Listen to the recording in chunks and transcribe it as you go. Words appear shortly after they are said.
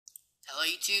Hello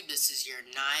YouTube, this is your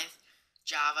 9th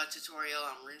Java tutorial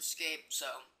on Runescape. So,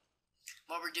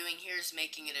 what we're doing here is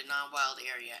making it a non-wild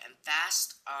area. And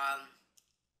fast,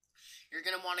 you're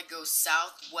going to want to go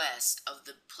southwest of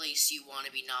the place you want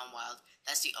to be non-wild.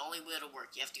 That's the only way it'll work.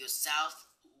 You have to go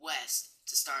southwest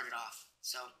to start it off.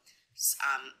 So,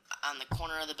 on the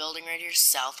corner of the building right here,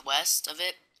 southwest of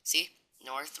it, see?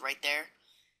 North right there,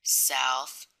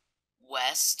 southwest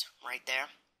right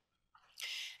there.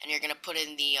 And you're going to put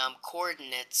in the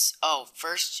coordinates. Oh,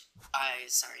 first,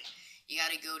 you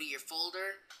got to go to your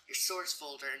folder, your source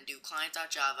folder, and do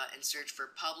client.java and search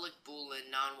for public boolean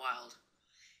non-wild.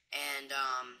 And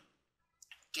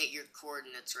get your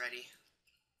coordinates ready.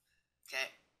 Okay.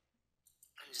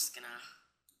 I'm just going to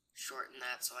shorten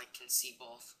that so I can see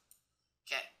both.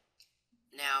 Okay.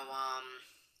 Now,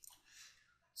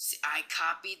 see, I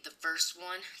copied the first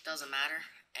one. Doesn't matter.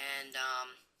 And,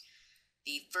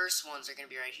 the first ones are going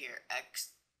to be right here,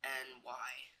 X and Y.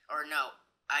 Or no,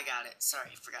 I got it.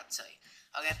 Sorry, forgot to tell you.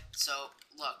 Okay, so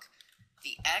look,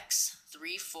 the X,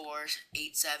 3, 4,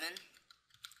 8, 7.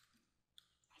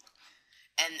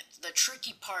 And the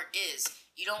tricky part is,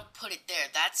 you don't put it there.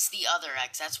 That's the other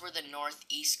X. That's where the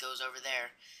northeast goes over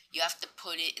there. You have to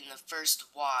put it in the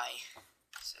first Y.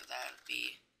 So that would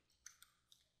be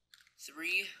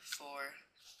 3, 4,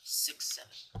 6, 7.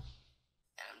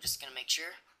 And I'm just going to make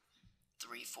sure.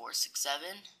 3, 4, 6,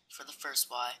 7 for the first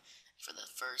Y, for the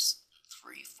first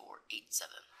 3, 4, 8,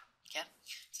 7. Okay?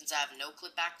 Since I have no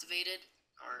clip activated,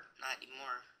 or not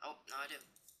anymore. Oh, no, I do.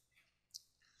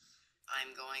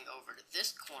 I'm going over to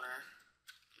this corner.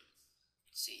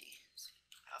 Let's see.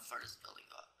 How far does the building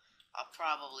go up? I'll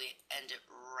probably end it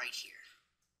right here.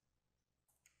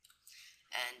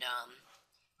 And,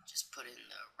 just put in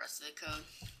the rest of the code.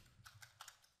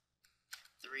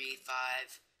 3,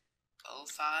 5, 0,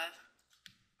 5.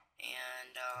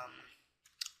 And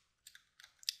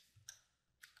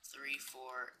 3,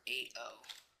 4, 8, 0.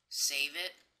 Save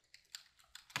it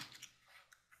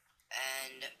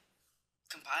and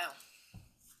compile.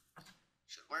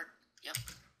 Should work. Yep.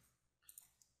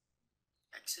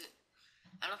 Exit.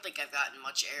 I don't think I've gotten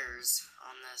much errors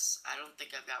on this. I don't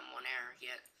think I've gotten one error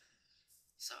yet.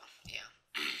 So yeah.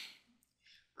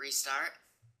 Restart.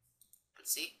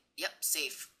 Let's see. Yep,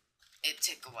 safe. It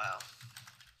took a while.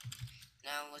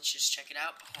 Now let's just check it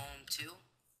out. Home 2.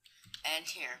 And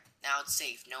here. Now it's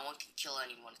safe. No one can kill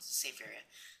anyone. It's a safe area.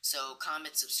 So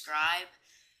comment, subscribe,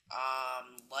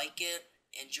 like it,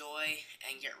 enjoy,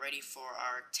 and get ready for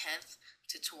our 10th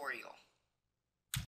tutorial.